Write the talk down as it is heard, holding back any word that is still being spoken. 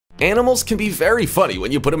Animals can be very funny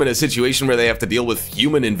when you put them in a situation where they have to deal with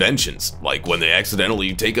human inventions, like when they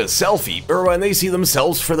accidentally take a selfie or when they see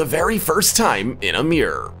themselves for the very first time in a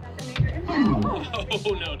mirror.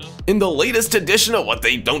 In the latest edition of What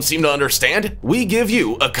They Don't Seem to Understand, we give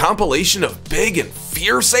you a compilation of big and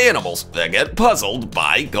fierce animals that get puzzled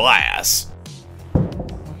by glass.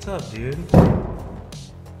 What's up, dude?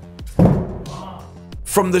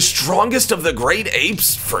 From the strongest of the great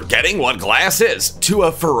apes forgetting what glass is, to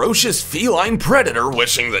a ferocious feline predator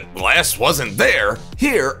wishing that glass wasn't there,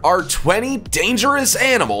 here are 20 dangerous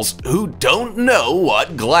animals who don't know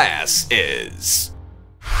what glass is.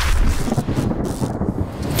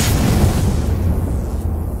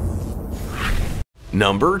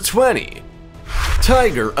 Number 20.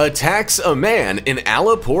 Tiger attacks a man in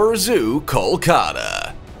Alipur Zoo,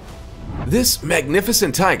 Kolkata. This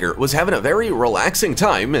magnificent tiger was having a very relaxing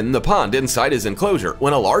time in the pond inside his enclosure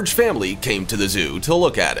when a large family came to the zoo to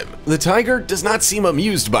look at him. The tiger does not seem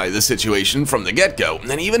amused by the situation from the get-go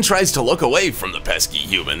and even tries to look away from the pesky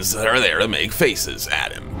humans that are there to make faces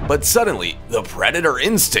at him. But suddenly, the predator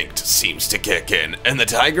instinct seems to kick in and the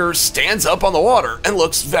tiger stands up on the water and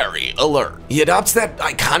looks very alert. He adopts that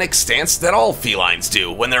iconic stance that all felines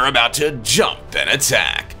do when they're about to jump and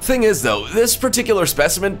attack. Thing is though, this particular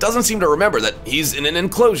specimen doesn't seem to remember that he's in an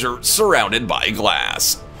enclosure surrounded by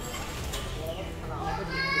glass.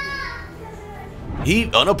 He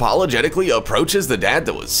unapologetically approaches the dad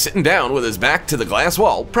that was sitting down with his back to the glass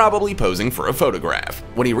wall, probably posing for a photograph.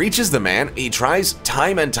 When he reaches the man, he tries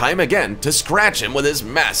time and time again to scratch him with his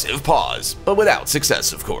massive paws, but without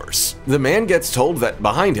success, of course. The man gets told that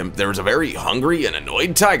behind him there's a very hungry and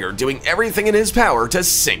annoyed tiger doing everything in his power to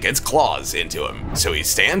sink its claws into him. So he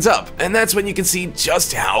stands up, and that's when you can see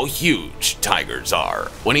just how huge tigers are.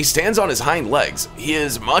 When he stands on his hind legs, he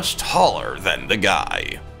is much taller than the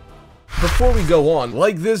guy. Before we go on,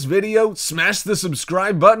 like this video, smash the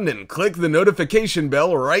subscribe button and click the notification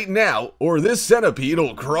bell right now, or this centipede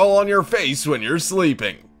will crawl on your face when you're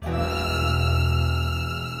sleeping.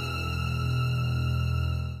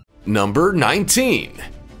 Number 19.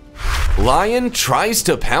 Lion tries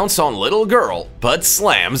to pounce on little girl, but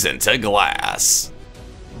slams into glass.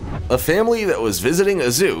 A family that was visiting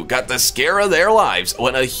a zoo got the scare of their lives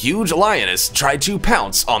when a huge lioness tried to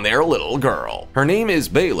pounce on their little girl. Her name is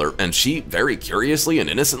Baylor, and she very curiously and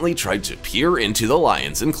innocently tried to peer into the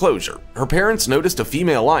lion's enclosure. Her parents noticed a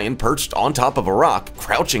female lion perched on top of a rock,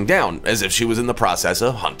 crouching down as if she was in the process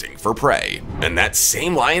of hunting for prey. And that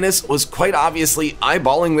same lioness was quite obviously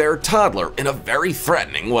eyeballing their toddler in a very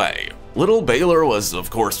threatening way. Little Baylor was, of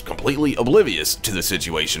course, completely oblivious to the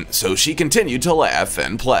situation, so she continued to laugh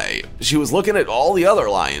and play. She was looking at all the other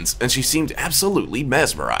lions, and she seemed absolutely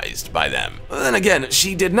mesmerized by them. Then again,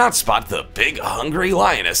 she did not spot the big, hungry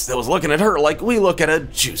lioness that was looking at her like we look at a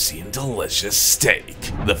juicy and delicious steak.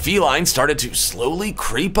 The feline started to slowly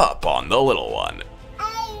creep up on the little one.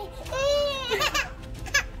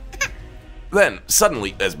 Then,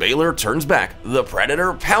 suddenly, as Baylor turns back, the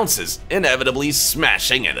predator pounces, inevitably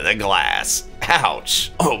smashing into the glass.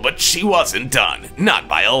 Ouch! Oh, but she wasn't done. Not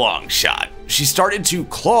by a long shot. She started to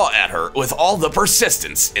claw at her with all the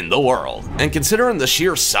persistence in the world. And considering the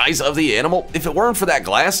sheer size of the animal, if it weren't for that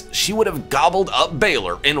glass, she would have gobbled up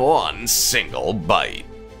Baylor in one single bite.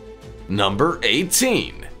 Number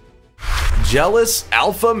 18. Jealous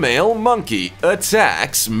alpha male monkey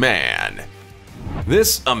attacks man.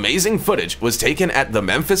 This amazing footage was taken at the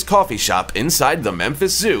Memphis coffee shop inside the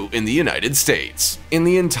Memphis Zoo in the United States. In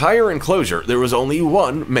the entire enclosure, there was only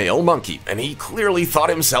one male monkey, and he clearly thought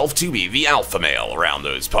himself to be the alpha male around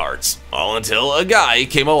those parts. All until a guy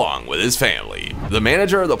came along with his family. The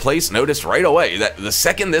manager of the place noticed right away that the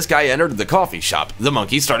second this guy entered the coffee shop, the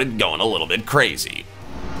monkey started going a little bit crazy.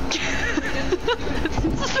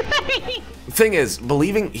 Thing is,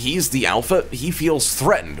 believing he's the alpha, he feels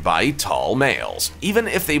threatened by tall males, even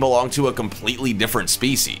if they belong to a completely different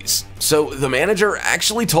species. So the manager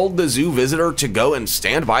actually told the zoo visitor to go and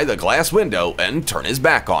stand by the glass window and turn his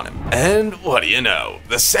back on him. And what do you know?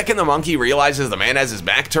 The second the monkey realizes the man has his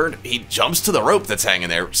back turned, he jumps to the rope that's hanging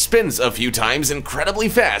there, spins a few times incredibly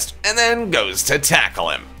fast, and then goes to tackle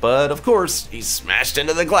him. But of course, he smashed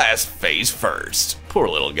into the glass face first. Poor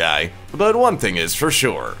little guy. But one thing is for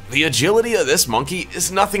sure, the agility of this monkey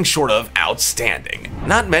is nothing short of outstanding.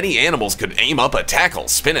 Not many animals could aim up a tackle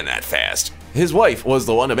spinning that fast. His wife was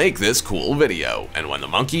the one to make this cool video, and when the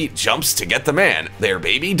monkey jumps to get the man, their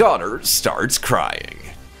baby daughter starts crying.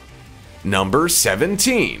 Number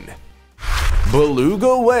 17.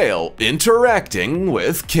 Beluga whale interacting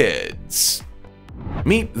with kids.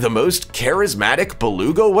 Meet the most charismatic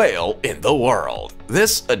beluga whale in the world.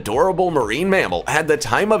 This adorable marine mammal had the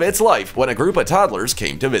time of its life when a group of toddlers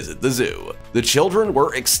came to visit the zoo. The children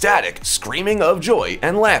were ecstatic, screaming of joy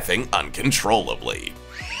and laughing uncontrollably.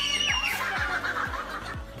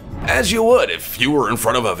 As you would if you were in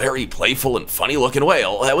front of a very playful and funny-looking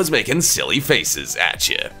whale that was making silly faces at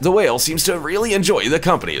you. The whale seems to really enjoy the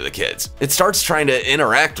company of the kids. It starts trying to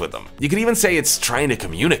interact with them. You could even say it's trying to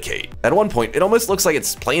communicate. At one point, it almost looks like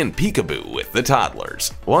it's playing peekaboo with the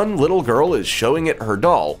toddlers. One little girl is showing it her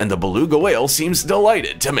doll, and the beluga whale seems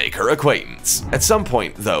delighted to make her acquaintance. At some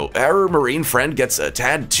point, though, our marine friend gets a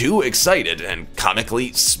tad too excited and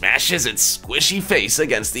comically smashes its squishy face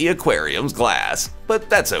against the aquarium's glass. But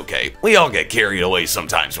that's okay. We all get carried away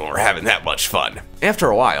sometimes when we're having that much fun. After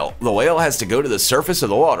a while, the whale has to go to the surface of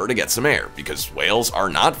the water to get some air, because whales are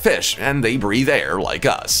not fish and they breathe air like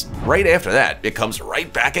us. Right after that, it comes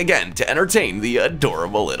right back again to entertain the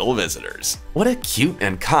adorable little visitors. What a cute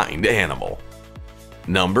and kind animal.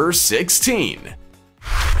 Number 16.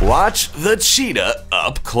 Watch the cheetah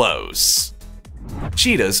up close.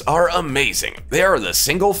 Cheetahs are amazing. They are the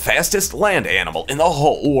single fastest land animal in the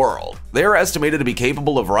whole world. They are estimated to be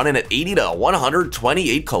capable of running at 80 to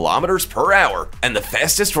 128 kilometers per hour, and the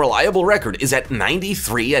fastest reliable record is at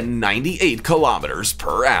 93 and 98 kilometers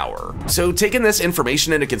per hour. So taking this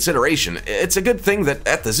information into consideration, it's a good thing that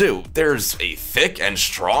at the zoo, there's a thick and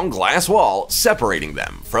strong glass wall separating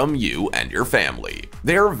them from you and your family.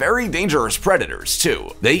 They're very dangerous predators too.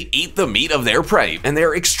 They eat the meat of their prey, and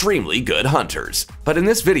they're extremely good hunters. But in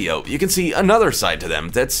this video, you can see another side to them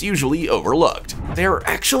that's usually overlooked. They're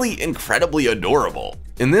actually incredibly adorable.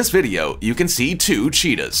 In this video, you can see two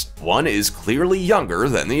cheetahs. One is clearly younger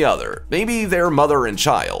than the other. Maybe they're mother and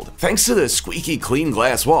child. Thanks to the squeaky clean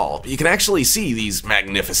glass wall, you can actually see these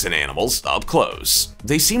magnificent animals up close.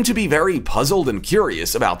 They seem to be very puzzled and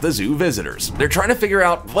curious about the zoo visitors. They're trying to figure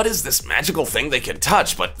out what is this magical thing they can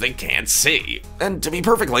touch but they can't see. And to be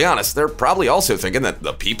perfectly honest, they're probably also thinking that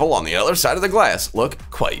the people on the other side of the glass look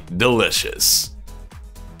quite delicious.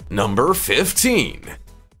 Number 15.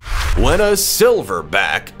 When a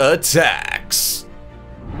silverback attacks.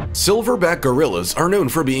 Silverback gorillas are known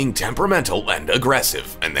for being temperamental and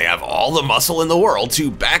aggressive, and they have all the muscle in the world to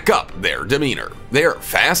back up their demeanor. They're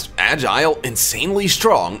fast, agile, insanely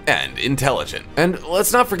strong, and intelligent. And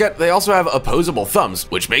let's not forget, they also have opposable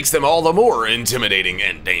thumbs, which makes them all the more intimidating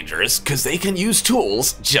and dangerous because they can use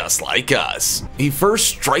tools just like us. He first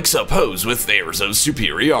strikes a pose with airs of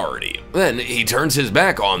superiority. Then he turns his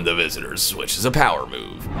back on the visitors, which is a power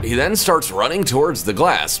move. He then starts running towards the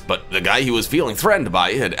glass, but the guy he was feeling threatened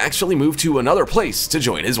by had actually moved to another place to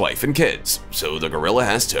join his wife and kids. So the gorilla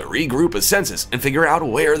has to regroup his senses and figure out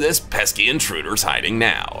where this pesky intruder's hiding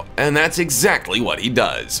now. And that's exactly what he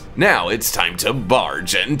does. Now it's time to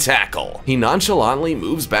barge and tackle. He nonchalantly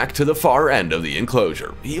moves back to the far end of the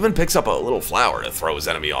enclosure. He even picks up a little flower to throw his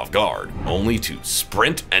enemy off guard, only to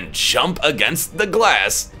sprint and jump against the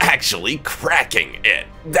glass, actually cracking it.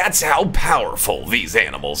 That's how powerful these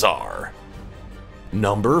animals are.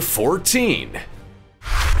 Number 14.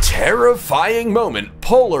 Terrifying moment,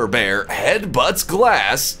 polar bear headbutts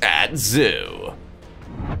glass at zoo.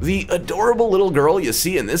 The adorable little girl you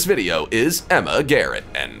see in this video is Emma Garrett,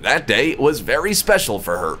 and that day was very special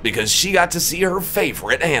for her because she got to see her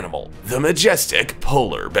favorite animal, the majestic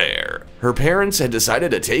polar bear. Her parents had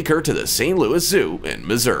decided to take her to the St. Louis Zoo in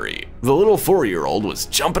Missouri. The little 4-year-old was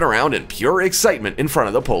jumping around in pure excitement in front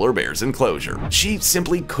of the polar bear's enclosure. She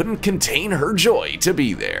simply couldn't contain her joy to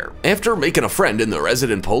be there. After making a friend in the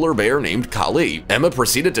resident polar bear named Kali, Emma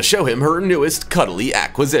proceeded to show him her newest cuddly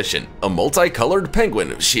acquisition, a multicolored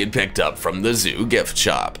penguin she had picked up from the zoo gift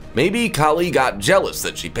shop. Maybe Kali got jealous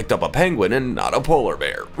that she picked up a penguin and not a polar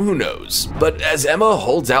bear, who knows. But as Emma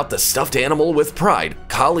holds out the stuffed animal with pride,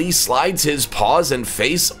 Kali slides his paws and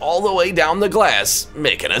face all the way down the glass,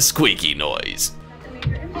 making a squeaky noise.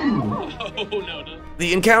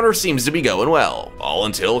 The encounter seems to be going well, all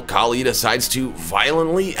until Kali decides to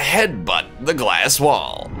violently headbutt the glass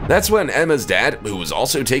wall. That's when Emma's dad, who was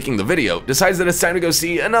also taking the video, decides that it's time to go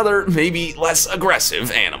see another, maybe less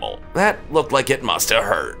aggressive animal. That looked like it must have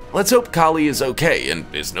hurt. Let's hope Kali is okay and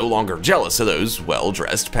is no longer jealous of those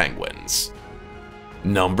well-dressed penguins.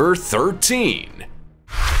 Number 13.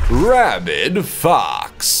 Rabid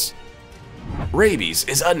fox. Rabies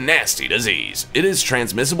is a nasty disease. It is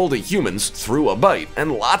transmissible to humans through a bite,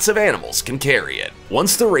 and lots of animals can carry it.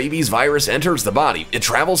 Once the rabies virus enters the body, it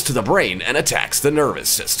travels to the brain and attacks the nervous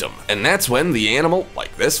system. And that's when the animal,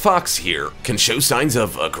 like this fox here, can show signs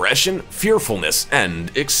of aggression, fearfulness, and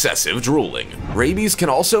excessive drooling. Rabies can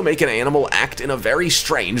also make an animal act in a very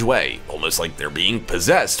strange way, almost like they're being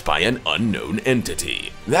possessed by an unknown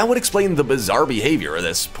entity. That would explain the bizarre behavior of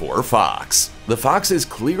this poor fox. The fox is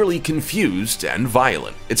clearly confused and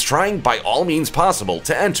violent. It's trying by all means possible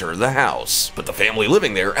to enter the house, but the family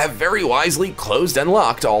living there have very wisely closed and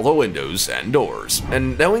locked all the windows and doors.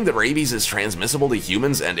 And knowing that rabies is transmissible to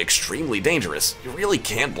humans and extremely dangerous, you really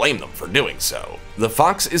can't blame them for doing so. The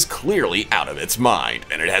fox is clearly out of its mind,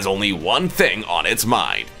 and it has only one thing on its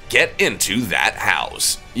mind: get into that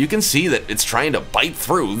house. You can see that it's trying to bite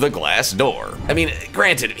through the glass door. I mean,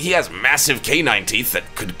 granted, he has massive canine teeth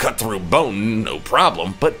that could cut through bone, no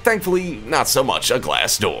problem, but thankfully not so much a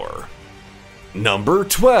glass door. Number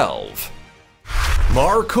 12.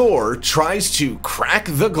 Markhor tries to crack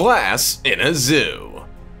the glass in a zoo.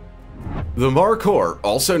 The markhor,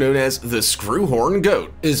 also known as the screwhorn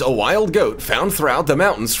goat, is a wild goat found throughout the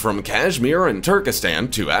mountains from Kashmir and Turkestan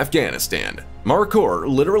to Afghanistan. Markhor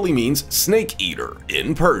literally means snake eater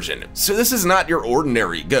in Persian, so this is not your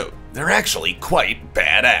ordinary goat. They're actually quite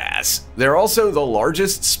badass. They're also the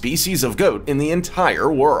largest species of goat in the entire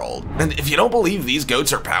world. And if you don't believe these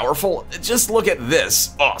goats are powerful, just look at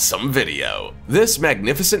this awesome video. This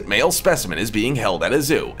magnificent male specimen is being held at a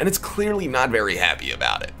zoo, and it's clearly not very happy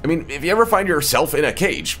about it. I mean, if you ever find yourself in a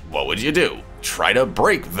cage, what would you do? Try to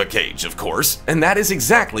break the cage, of course, and that is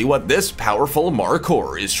exactly what this powerful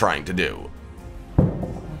markhor is trying to do.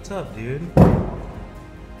 What's up, dude?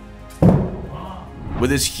 With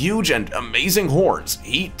his huge and amazing horns,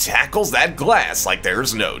 he tackles that glass like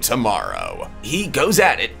there's no tomorrow. He goes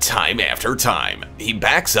at it time after time. He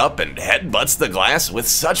backs up and headbutts the glass with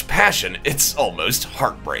such passion, it's almost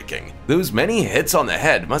heartbreaking. Those many hits on the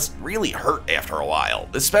head must really hurt after a while,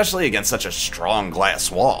 especially against such a strong glass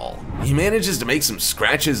wall. He manages to make some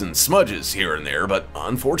scratches and smudges here and there, but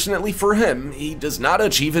unfortunately for him, he does not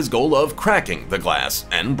achieve his goal of cracking the glass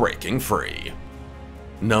and breaking free.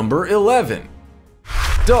 Number 11.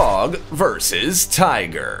 Dog versus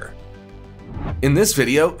tiger. In this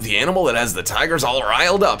video, the animal that has the tigers all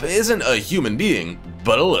riled up isn't a human being,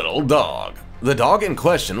 but a little dog. The dog in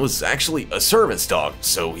question was actually a service dog,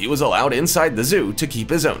 so he was allowed inside the zoo to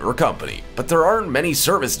keep his owner company. But there aren't many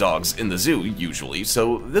service dogs in the zoo usually,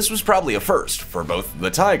 so this was probably a first for both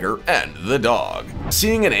the tiger and the dog.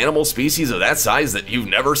 Seeing an animal species of that size that you've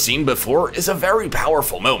never seen before is a very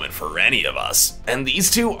powerful moment for any of us, and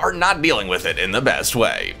these two are not dealing with it in the best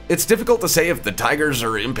way. It's difficult to say if the tigers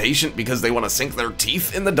are impatient because they want to sink their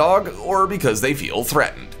teeth in the dog or because they feel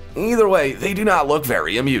threatened. Either way, they do not look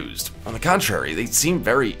very amused. On the contrary, they seem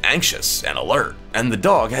very anxious and alert, and the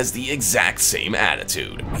dog has the exact same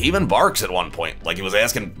attitude. He even barks at one point, like he was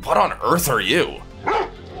asking, "What on earth are you?"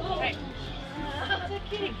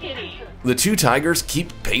 The two tigers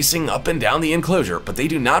keep pacing up and down the enclosure, but they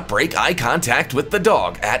do not break eye contact with the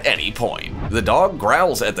dog at any point. The dog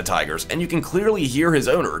growls at the tigers, and you can clearly hear his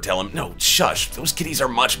owner tell him, "No, shush, those kitties are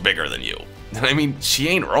much bigger than you." I mean, she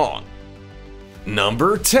ain't wrong.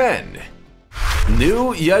 Number 10.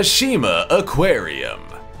 New Yashima Aquarium.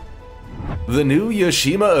 The new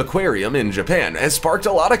Yashima Aquarium in Japan has sparked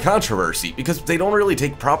a lot of controversy because they don't really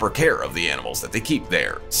take proper care of the animals that they keep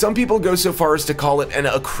there. Some people go so far as to call it an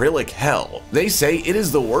acrylic hell. They say it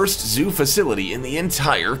is the worst zoo facility in the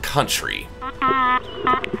entire country.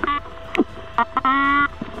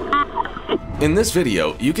 In this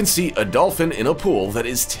video, you can see a dolphin in a pool that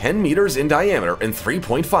is 10 meters in diameter and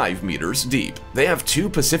 3.5 meters deep. They have two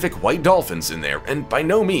Pacific white dolphins in there, and by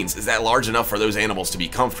no means is that large enough for those animals to be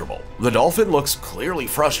comfortable. The dolphin looks clearly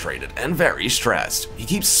frustrated and very stressed. He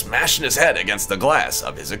keeps smashing his head against the glass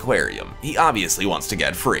of his aquarium. He obviously wants to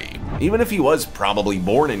get free. Even if he was probably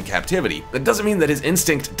born in captivity, that doesn't mean that his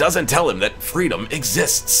instinct doesn't tell him that freedom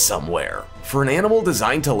exists somewhere. For an animal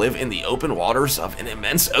designed to live in the open waters of an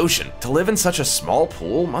immense ocean, to live in such a small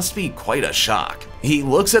pool must be quite a shock. He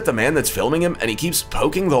looks at the man that's filming him and he keeps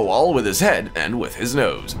poking the wall with his head and with his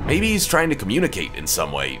nose. Maybe he's trying to communicate in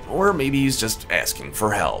some way, or maybe he's just asking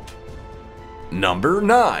for help. Number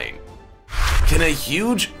 9. Can a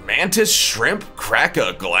huge mantis shrimp crack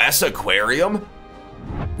a glass aquarium?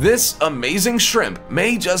 This amazing shrimp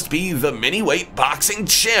may just be the mini-weight boxing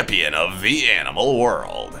champion of the animal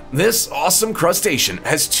world. This awesome crustacean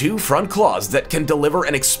has two front claws that can deliver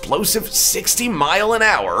an explosive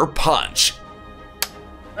 60-mile-an-hour punch.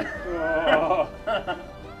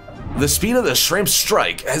 The speed of the shrimp's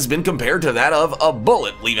strike has been compared to that of a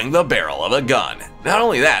bullet leaving the barrel of a gun. Not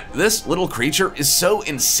only that, this little creature is so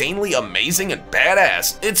insanely amazing and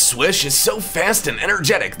badass. Its swish is so fast and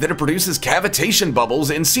energetic that it produces cavitation bubbles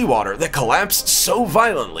in seawater that collapse so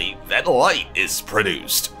violently that light is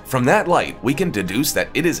produced. From that light, we can deduce that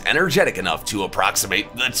it is energetic enough to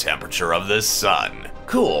approximate the temperature of the sun.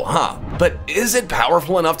 Cool, huh? But is it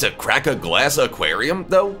powerful enough to crack a glass aquarium,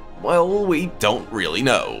 though? Well, we don't really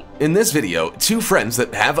know. In this video, two friends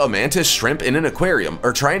that have a mantis shrimp in an aquarium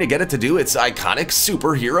are trying to get it to do its iconic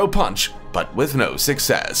superhero punch, but with no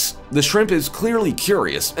success. The shrimp is clearly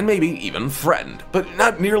curious and maybe even threatened, but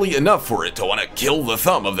not nearly enough for it to want to kill the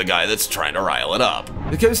thumb of the guy that's trying to rile it up.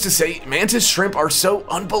 It goes to say, mantis shrimp are so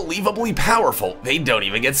unbelievably powerful, they don't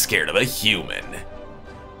even get scared of a human.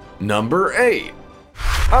 Number 8.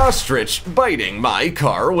 Ostrich biting my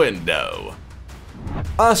car window.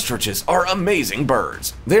 Ostriches are amazing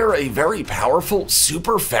birds. They're a very powerful,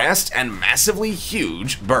 super fast, and massively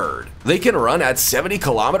huge bird. They can run at 70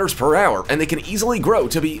 kilometers per hour, and they can easily grow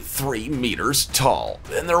to be 3 meters tall.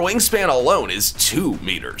 And their wingspan alone is 2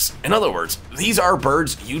 meters. In other words, these are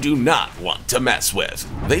birds you do not want to mess with.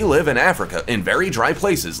 They live in Africa in very dry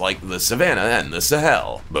places like the Savannah and the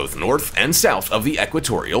Sahel, both north and south of the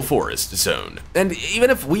equatorial forest zone. And even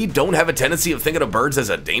if we don't have a tendency of thinking of birds as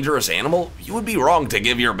a dangerous animal, you would be wrong to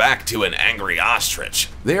give your back to an angry ostrich.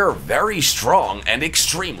 They are very strong and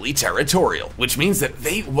extremely territorial, which means that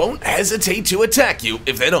they won't hesitate to attack you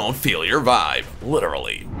if they don't feel your vibe,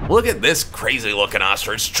 literally. Look at this crazy looking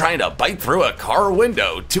ostrich trying to bite through a car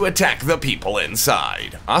window to attack the people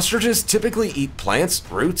inside. Ostriches typically eat plants,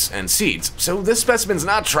 roots, and seeds, so this specimen's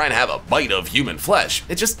not trying to have a bite of human flesh,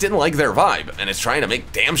 it just didn't like their vibe, and it's trying to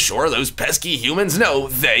make damn sure those pesky humans know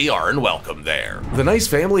they aren't welcome there. The nice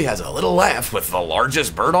family has a little laugh with the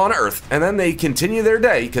largest bird on Earth, and then they continue their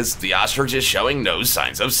day because the ostrich is showing no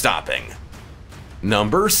signs of stopping.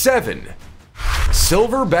 Number 7.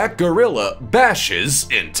 Silverback gorilla bashes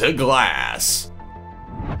into glass.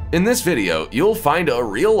 In this video, you'll find a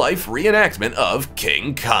real-life reenactment of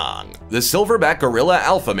King Kong. The silverback gorilla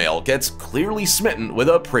alpha male gets clearly smitten with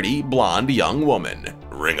a pretty blonde young woman.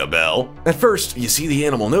 Ring a bell? At first, you see the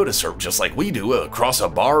animal notice her just like we do across a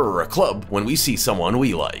bar or a club when we see someone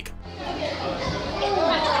we like.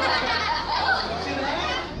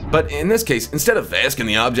 But in this case, instead of asking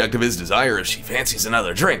the object of his desire if she fancies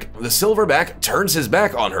another drink, the silverback turns his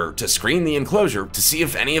back on her to screen the enclosure to see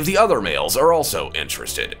if any of the other males are also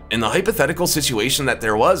interested. In the hypothetical situation that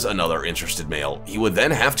there was another interested male, he would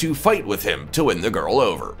then have to fight with him to win the girl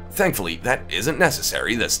over. Thankfully, that isn't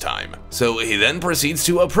necessary this time. So he then proceeds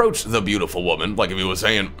to approach the beautiful woman like if he was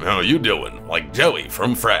saying, "How you doing?" like Joey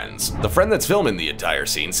from Friends. The friend that's filming the entire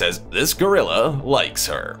scene says this gorilla likes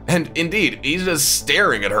her. And indeed, he's just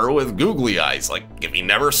staring at her with googly eyes like if he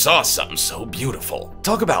never saw something so beautiful.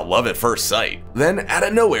 Talk about love at first sight. Then out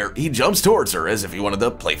of nowhere, he jumps towards her as if he wanted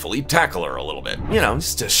to playfully tackle her a little bit. You know,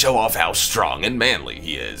 just to show off how strong and manly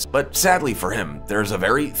he is. But sadly for him, there's a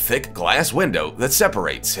very thick glass window that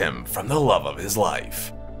separates him from the love of his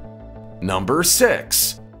life. Number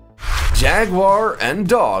 6. Jaguar and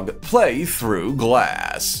dog play through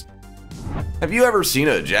glass. Have you ever seen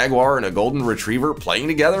a jaguar and a golden retriever playing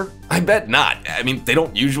together? I bet not. I mean, they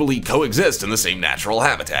don't usually coexist in the same natural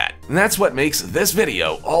habitat. And that's what makes this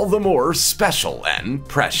video all the more special and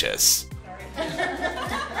precious.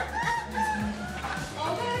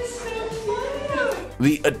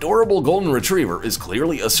 The adorable golden retriever is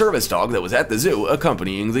clearly a service dog that was at the zoo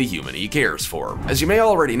accompanying the human he cares for. As you may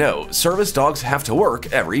already know, service dogs have to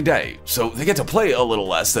work every day, so they get to play a little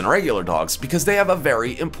less than regular dogs because they have a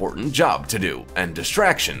very important job to do, and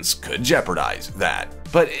distractions could jeopardize that.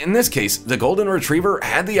 But in this case, the golden retriever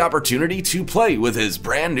had the opportunity to play with his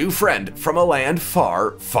brand new friend from a land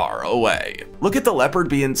far, far away. Look at the leopard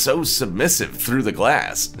being so submissive through the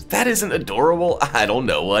glass. If that isn't adorable, I don't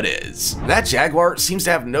know what is. That jaguar seems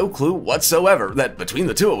to have no clue whatsoever that between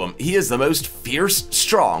the two of them, he is the most fierce,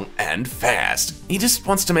 strong, and fast. He just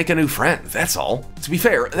wants to make a new friend, that's all. To be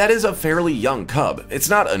fair, that is a fairly young cub. It's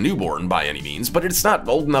not a newborn by any means, but it's not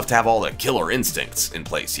old enough to have all the killer instincts in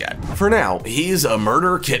place yet. For now, he's a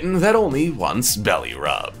murder kitten that only wants belly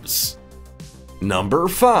rubs. Number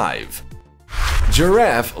 5.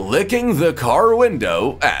 Giraffe licking the car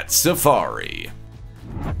window at safari.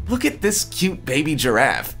 Look at this cute baby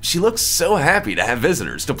giraffe. She looks so happy to have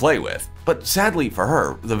visitors to play with. But sadly for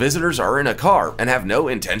her, the visitors are in a car and have no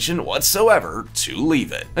intention whatsoever to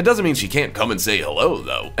leave it. That doesn't mean she can't come and say hello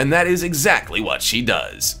though, and that is exactly what she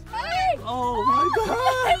does. Oh my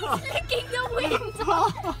God! It's licking the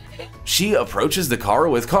window! She approaches the car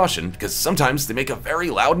with caution because sometimes they make a very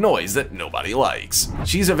loud noise that nobody likes.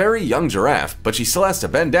 She's a very young giraffe, but she still has to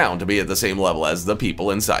bend down to be at the same level as the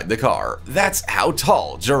people inside the car. That's how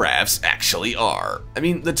tall giraffes actually are. I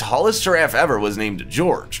mean, the tallest giraffe ever was named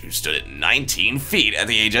George, who stood at 19 feet at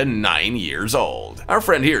the age of 9 years old. Our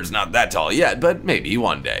friend here is not that tall yet, but maybe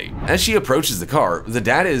one day. As she approaches the car, the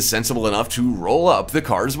dad is sensible enough to roll up the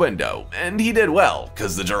car's window, and he did well,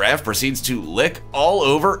 because the giraffe proceeds to lick all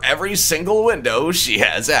over every single window she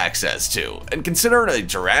has access to. And considering a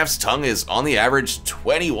giraffe's tongue is on the average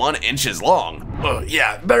 21 inches long,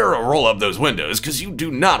 yeah, better roll up those windows, because you do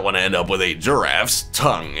not want to end up with a giraffe's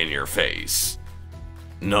tongue in your face.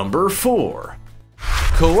 Number 4.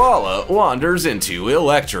 Koala wanders into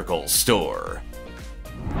electrical store.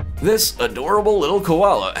 This adorable little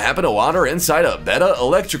koala happened to wander inside a Beta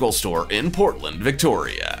electrical store in Portland,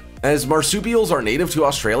 Victoria. As marsupials are native to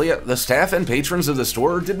Australia, the staff and patrons of the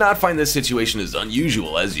store did not find this situation as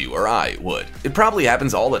unusual as you or I would. It probably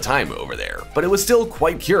happens all the time over there, but it was still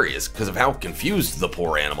quite curious because of how confused the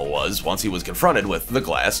poor animal was once he was confronted with the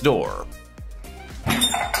glass door.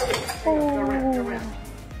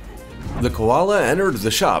 The koala entered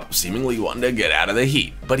the shop, seemingly wanting to get out of the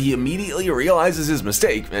heat, but he immediately realizes his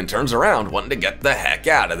mistake and turns around wanting to get the heck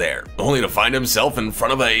out of there, only to find himself in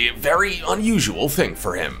front of a very unusual thing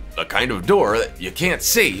for him. A kind of door that you can't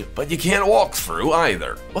see, but you can't walk through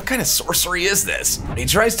either. What kind of sorcery is this? He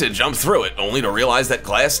tries to jump through it, only to realize that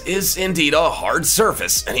glass is indeed a hard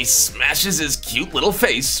surface, and he smashes his cute little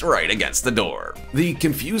face right against the door. The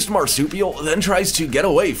confused marsupial then tries to get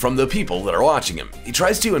away from the people that are watching him. He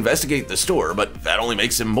tries to investigate the store, but that only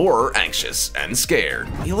makes him more anxious and scared.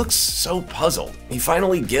 He looks so puzzled. He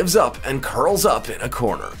finally gives up and curls up in a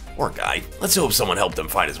corner. Poor guy. Let's hope someone helped him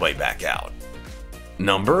find his way back out.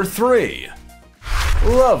 Number 3.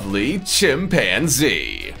 Lovely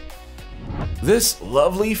chimpanzee. This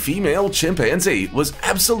lovely female chimpanzee was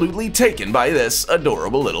absolutely taken by this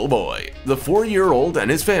adorable little boy. The 4-year-old and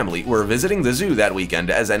his family were visiting the zoo that weekend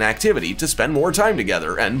as an activity to spend more time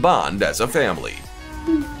together and bond as a family.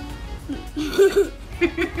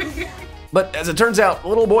 But as it turns out,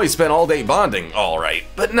 little boy spent all day bonding, alright,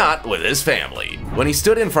 but not with his family. When he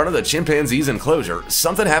stood in front of the chimpanzee's enclosure,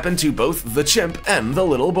 something happened to both the chimp and the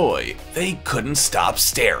little boy. They couldn't stop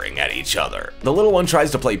staring at each other. The little one tries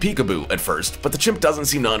to play peekaboo at first, but the chimp doesn't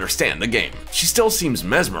seem to understand the game. She still seems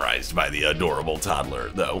mesmerized by the adorable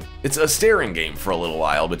toddler, though. It's a staring game for a little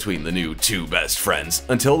while between the new two best friends,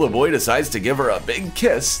 until the boy decides to give her a big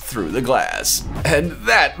kiss through the glass. And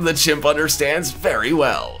that the chimp understands very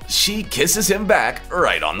well. She kisses him back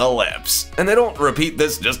right on the lips. And they don't repeat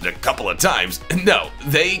this just a couple of times. No,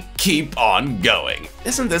 they keep on going.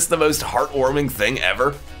 Isn't this the most heartwarming thing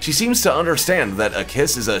ever? She seems to understand that a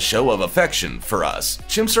kiss is a show of affection for us.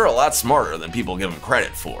 Chimps are a lot smarter than people give them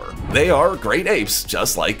credit for. They are great apes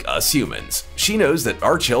just like us humans. She knows that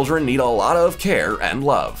our children need a lot of care and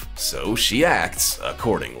love, so she acts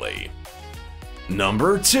accordingly.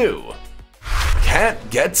 Number 2. Cat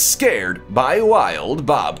gets scared by wild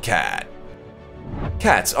bobcat.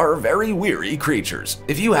 Cats are very weary creatures.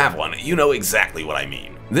 If you have one, you know exactly what I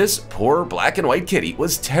mean. This poor black and white kitty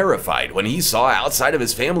was terrified when he saw outside of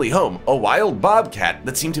his family home a wild bobcat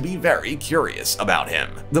that seemed to be very curious about him.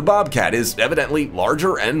 The bobcat is evidently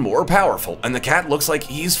larger and more powerful, and the cat looks like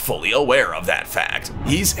he's fully aware of that fact.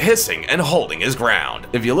 He's hissing and holding his ground.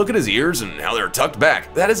 If you look at his ears and how they're tucked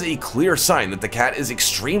back, that is a clear sign that the cat is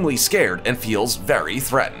extremely scared and feels very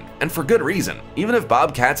threatened. And for good reason. Even if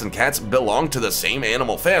bobcats and cats belong to the same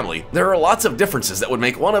animal family, there are lots of differences that would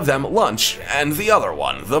make one of them lunch and the other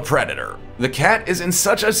one the predator. The cat is in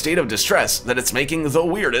such a state of distress that it's making the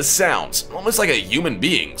weirdest sounds, almost like a human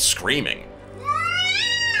being screaming.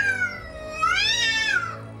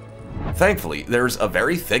 Thankfully, there's a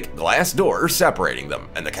very thick glass door separating them,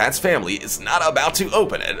 and the cat's family is not about to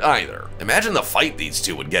open it either. Imagine the fight these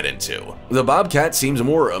two would get into. The bobcat seems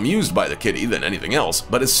more amused by the kitty than anything else,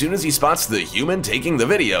 but as soon as he spots the human taking the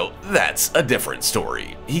video, that's a different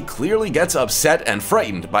story. He clearly gets upset and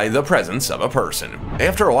frightened by the presence of a person.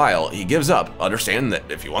 After a while, he gives up, understanding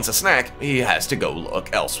that if he wants a snack, he has to go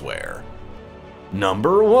look elsewhere.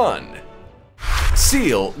 Number 1.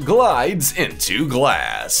 Seal glides into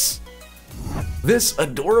glass. This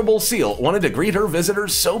adorable seal wanted to greet her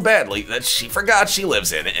visitors so badly that she forgot she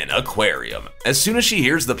lives in an aquarium. As soon as she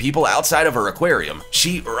hears the people outside of her aquarium,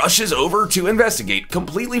 she rushes over to investigate,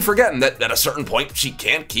 completely forgetting that at a certain point she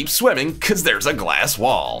can't keep swimming because there's a glass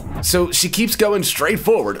wall. So she keeps going straight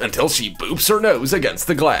forward until she boops her nose against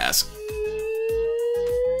the glass.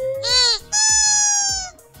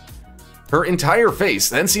 Her entire face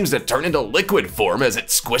then seems to turn into liquid form as it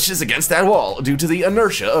squishes against that wall due to the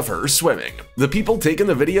inertia of her swimming. The people taking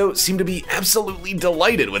the video seem to be absolutely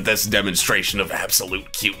delighted with this demonstration of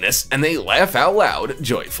absolute cuteness, and they laugh out loud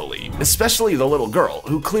joyfully, especially the little girl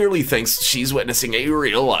who clearly thinks she's witnessing a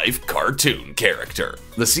real-life cartoon character.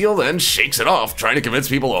 The seal then shakes it off, trying to convince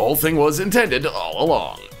people the whole thing was intended all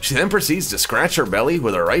along. She then proceeds to scratch her belly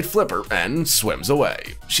with her right flipper and swims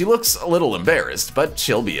away. She looks a little embarrassed, but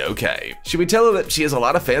she'll be okay. Should we tell her that she has a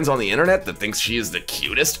lot of fans on the internet that thinks she is the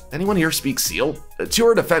cutest? Anyone here speak seal? To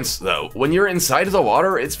her defense though, when you're inside of the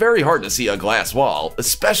water, it's very hard to see a glass wall,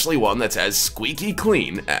 especially one that's as squeaky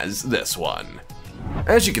clean as this one.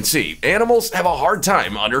 As you can see, animals have a hard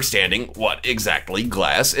time understanding what exactly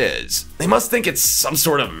glass is. They must think it's some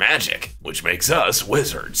sort of magic, which makes us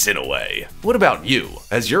wizards in a way. What about you?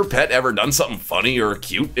 Has your pet ever done something funny or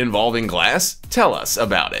cute involving glass? Tell us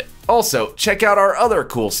about it. Also, check out our other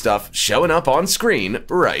cool stuff showing up on screen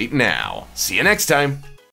right now. See you next time!